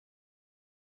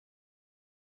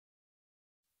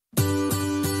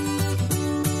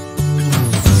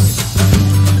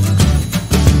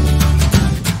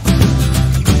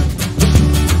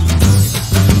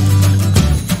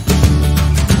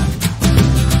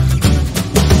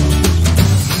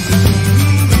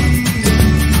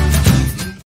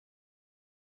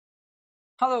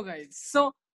Hello guys.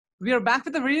 So we are back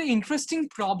with a really interesting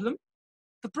problem.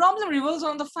 The problem revolves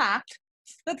on the fact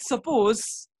that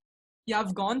suppose you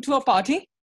have gone to a party,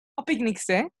 a picnic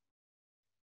say,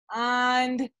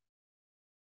 and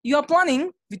you are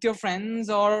planning with your friends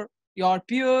or your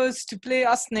peers to play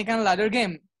a snake and ladder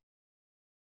game.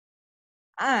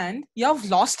 And you have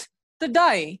lost the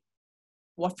die.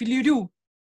 What will you do?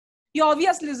 You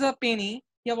obviously lose a penny.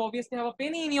 You obviously have a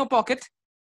penny in your pocket,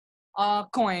 a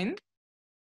coin.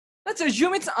 Let's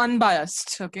assume it's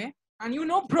unbiased, okay? And you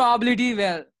know probability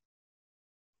well.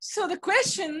 So the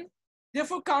question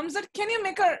therefore comes that can you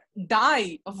make a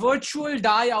die, a virtual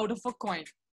die out of a coin?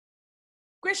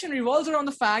 Question revolves around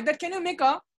the fact that can you make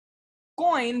a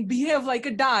coin behave like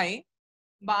a die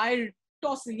by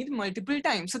tossing it multiple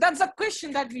times? So that's the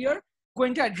question that we are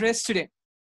going to address today.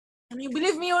 And you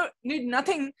believe me, you need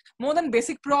nothing more than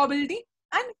basic probability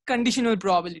and conditional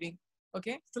probability.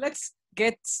 Okay, so let's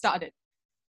get started.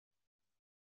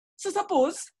 So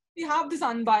suppose we have this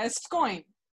unbiased coin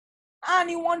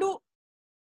and you want to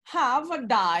have a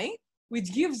die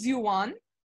which gives you 1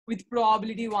 with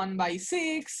probability 1 by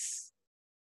 6,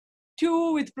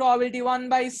 2 with probability 1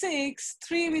 by 6,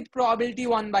 3 with probability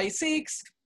 1 by 6,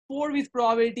 4 with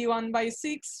probability 1 by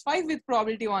 6, 5 with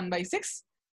probability 1 by 6,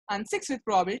 and 6 with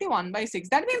probability 1 by 6.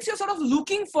 That means you're sort of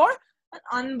looking for an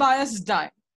unbiased die,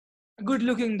 a good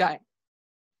looking die.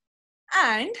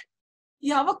 And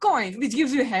you have a coin which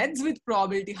gives you heads with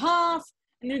probability half,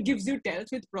 and it gives you tails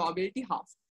with probability half.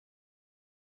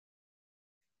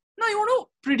 Now you want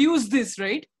to produce this,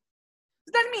 right?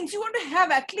 That means you want to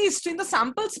have at least in the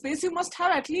sample space, you must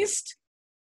have at least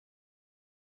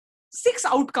 6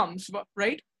 outcomes,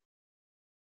 right?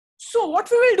 So what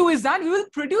we will do is that we will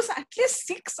produce at least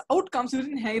 6 outcomes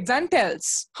using heads and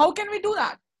tails. How can we do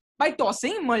that? By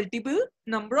tossing multiple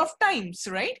number of times,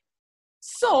 right?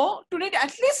 So to need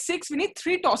at least 6, we need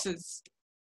 3 tosses.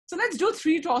 So let's do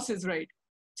 3 tosses, right?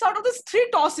 So out of these 3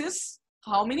 tosses,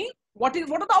 how many? What are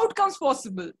the outcomes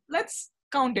possible? Let's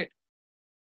count it.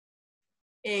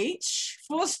 H,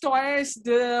 first choice,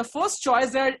 there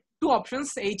are 2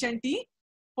 options, H and T.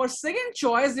 For second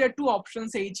choice, there are 2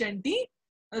 options, H and T.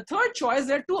 And the third choice,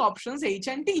 there are 2 options, H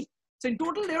and T. So in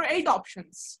total, there are 8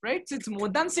 options, right? So it's more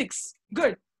than 6.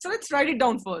 Good. So let's write it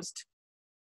down first.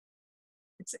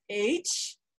 It's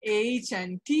H, H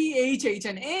and T, H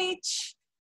and H,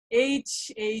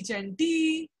 H and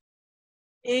T,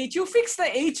 H. You fix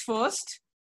the H first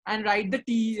and write the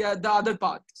T, the other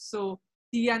part. So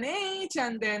T and H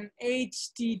and then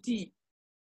H, T, T.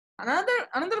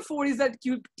 Another 4 is that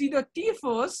you keep the T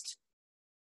first.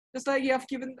 Just like you have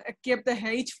kept the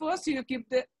H first, you keep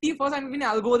the T first, and given an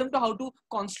algorithm to how to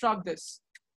construct this.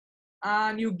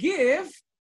 And you give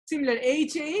similar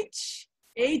HH,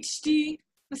 HT,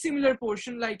 the similar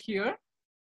portion like here,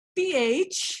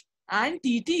 TH and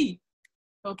TT.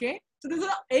 Okay, so these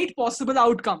are 8 possible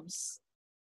outcomes.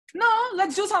 Now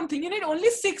let's do something. You need only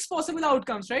 6 possible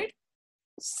outcomes, right?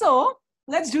 So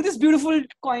let's do this beautiful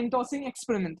coin tossing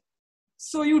experiment.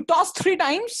 So you toss 3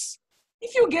 times.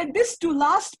 If you get this to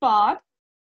last part,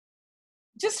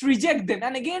 just reject them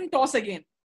and again toss again.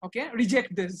 Okay,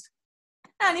 reject this.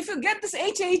 And if you get this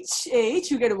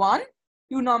HHH, you get 1.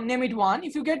 You name it 1.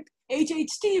 If you get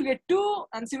HHT, you get 2.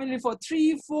 And similarly for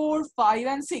 3, 4, 5,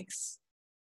 and 6.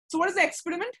 So what is the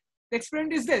experiment? The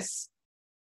experiment is this.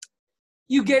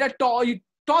 You get you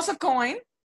toss a coin.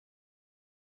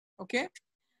 Okay.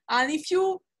 And if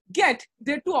you get,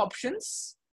 there are 2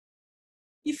 options.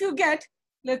 If you get,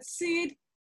 let's see it,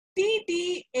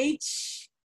 TTH,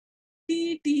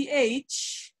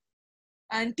 TTH,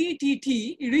 and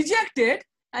TTT, you reject it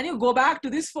and you go back to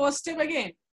this first step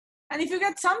again. And if you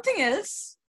get something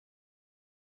else,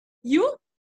 you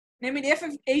name it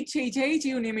HHH,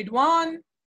 you name it 1.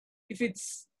 If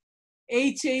it's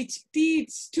HHT,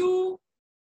 it's 2.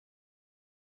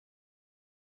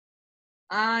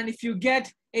 And if you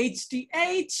get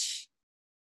HTH,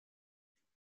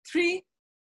 3.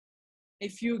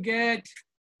 If you get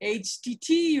HTT,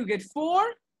 you get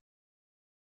 4.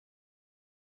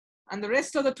 And the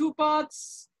rest of the 2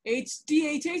 parts,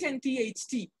 HTHH and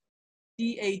THT.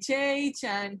 THH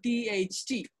and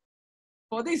THT.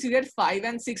 For this, you get 5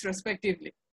 and 6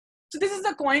 respectively. So this is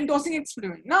the coin tossing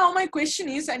experiment. Now my question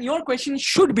is, and your question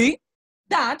should be,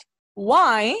 that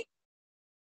why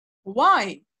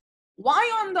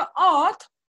on the earth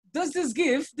does this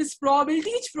give this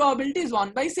probability? Each probability is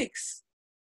 1 by 6.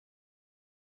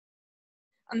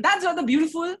 And that's where the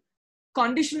beautiful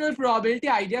conditional probability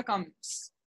idea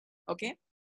comes. Okay,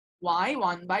 why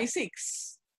 1 by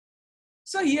 6?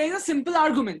 So here is a simple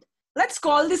argument. Let's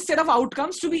call this set of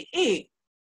outcomes to be A.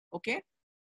 Okay.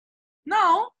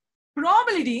 Now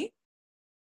probability.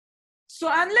 So,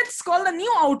 and let's call the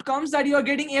new outcomes that you are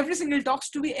getting every single talks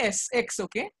to be x,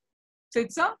 okay? So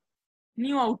it's a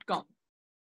new outcome.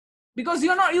 Because you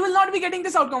will not be getting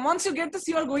this outcome. Once you get this,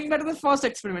 you are going back to the first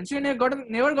experiment. So you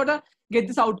never gotta get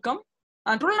this outcome.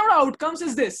 And total number of outcomes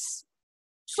is this.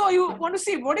 So you want to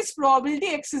see what is probability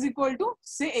x is equal to,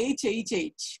 say h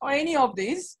or any of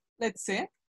these, let's say.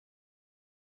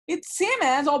 It's same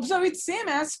as, observe, it's same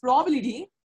as probability.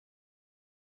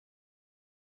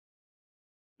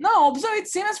 Now observe,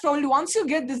 it's same as probability. Once you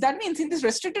get this, that means in this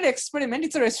restricted experiment,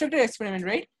 it's a restricted experiment,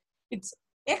 right? It's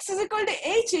x is equal to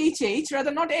h,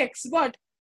 rather not x, but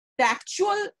the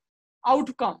actual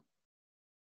outcome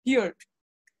here.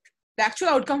 The actual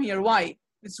outcome here, y.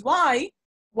 It's y,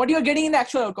 what you're getting in the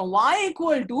actual outcome. Y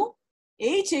equal to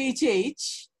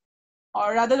h,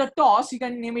 or rather the toss, you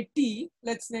can name it t.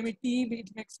 Let's name it t, it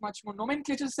makes much more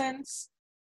nomenclature sense.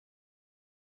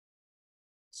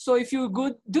 So if you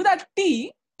go do that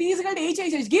t is equal to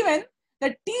h, given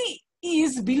that t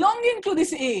is belonging to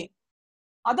this a.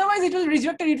 Otherwise it will be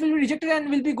rejected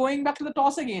and will be going back to the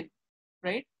toss again,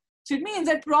 right? So it means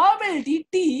that probability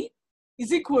t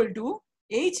is equal to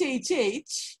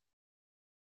h,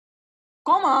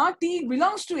 comma, t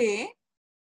belongs to a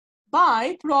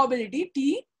by probability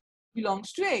t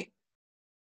belongs to a.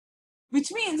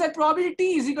 Which means that probability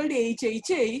t is equal to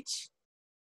h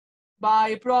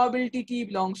by probability t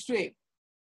belongs to a.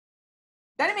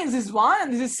 That means this is 1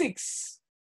 and this is 6,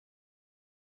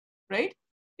 right?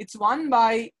 It's 1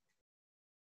 by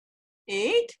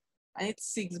 8 and it's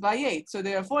 6 by 8. So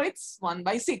therefore it's 1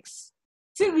 by 6.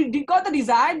 See, we got the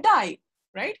desired die,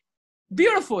 right?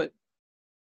 Beautiful.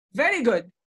 Very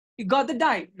good. You got the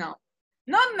die now.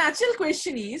 Now the natural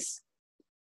question is,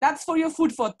 that's for your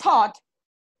food for thought,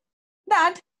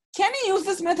 that can you use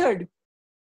this method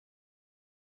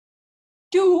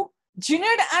to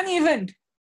generate an event?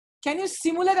 Can you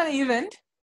simulate an event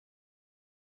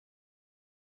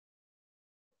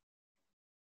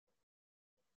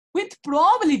with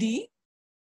probability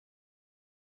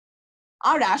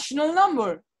a rational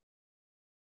number?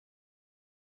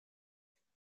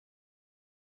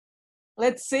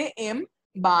 Let's say m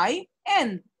by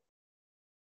n.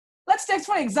 Let's take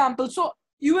for example. So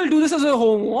you will do this as a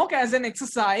homework, as an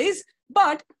exercise,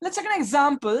 but let's take an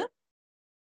example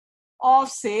of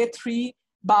say 3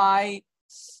 by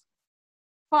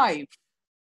 5.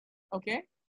 Okay.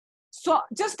 So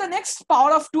just the next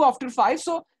power of 2 after 5.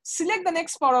 So select the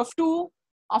next power of 2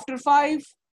 after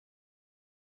 5.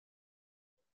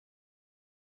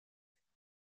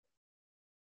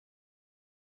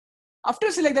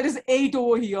 After select, that is 8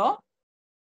 over here.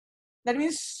 That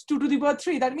means 2 to the power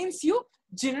 3. That means you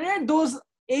generate those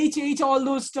h, all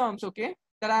those terms, okay,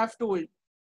 that I have told.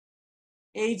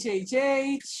 h,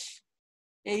 hth,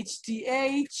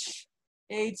 hht,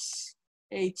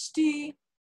 htt,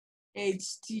 thh,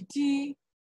 thttth,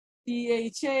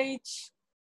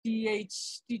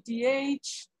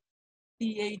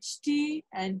 tht,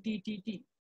 and ttt.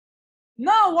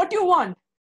 Now what you want?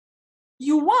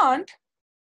 You want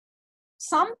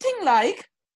something like,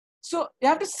 so you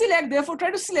have to select, therefore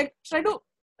try to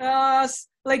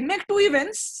like make 2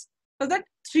 events so that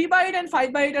 3 by 8 and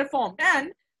 5 by 8 are formed,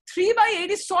 and 3 by 8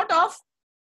 is sort of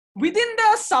within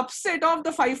the subset of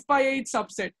the 5 by 8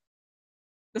 subset.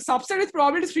 The subset with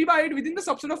probability 3 by 8 within the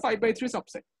subset of 5 by 3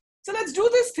 subset. So let's do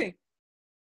this thing.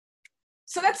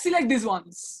 So let's select these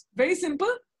ones. Very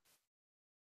simple.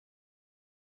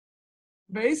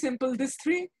 Very simple, this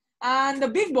 3. And the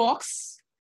big box,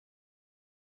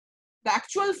 the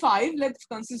actual 5, let's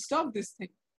consist of this thing.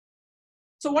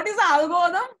 So what is the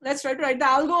algorithm? Let's try to write the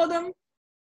algorithm.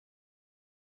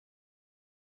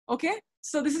 Okay,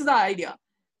 so this is the idea.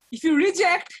 If you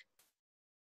reject,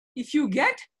 if you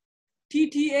get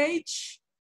TTH,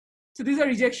 so these are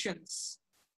rejections,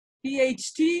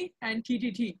 THT and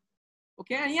TTT.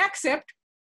 Okay, and you accept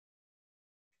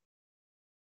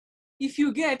if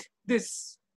you get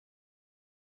this.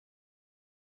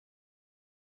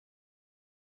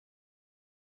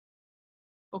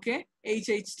 Okay,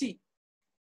 HHT.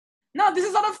 Now this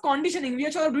is sort of conditioning. We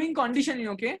are sort of doing conditioning,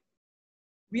 okay?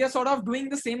 We are sort of doing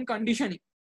the same conditioning.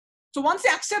 So once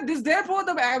you accept this, therefore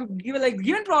the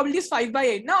given probability is 5 by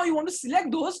 8. Now you want to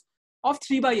select those of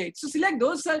 3 by 8. So select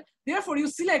those, therefore you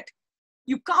select,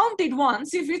 you count it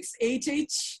once if it's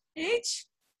HHH.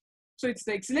 So it's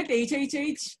like select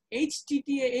HHH,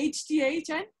 HTH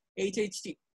and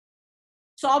HHT.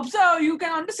 So observe, you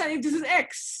can understand if this is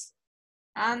X.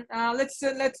 And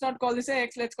let's not call this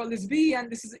X, let's call this B, and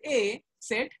this is A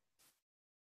set.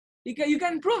 You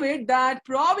can prove it that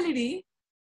probability,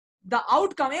 the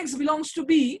outcome X belongs to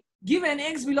B, given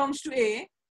X belongs to A,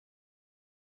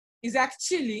 is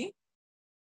actually,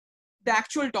 the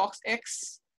actual tox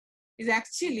X is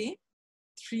actually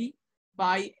 3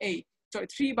 by 8. Sorry,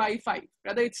 3 by 5.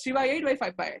 Rather, it's 3 by 8 by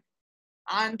 5 by 8.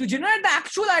 And to generate the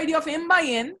actual idea of M by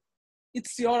N,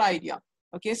 it's your idea.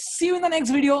 Okay, see you in the next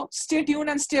video. Stay tuned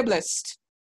and stay blessed.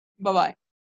 Bye-bye.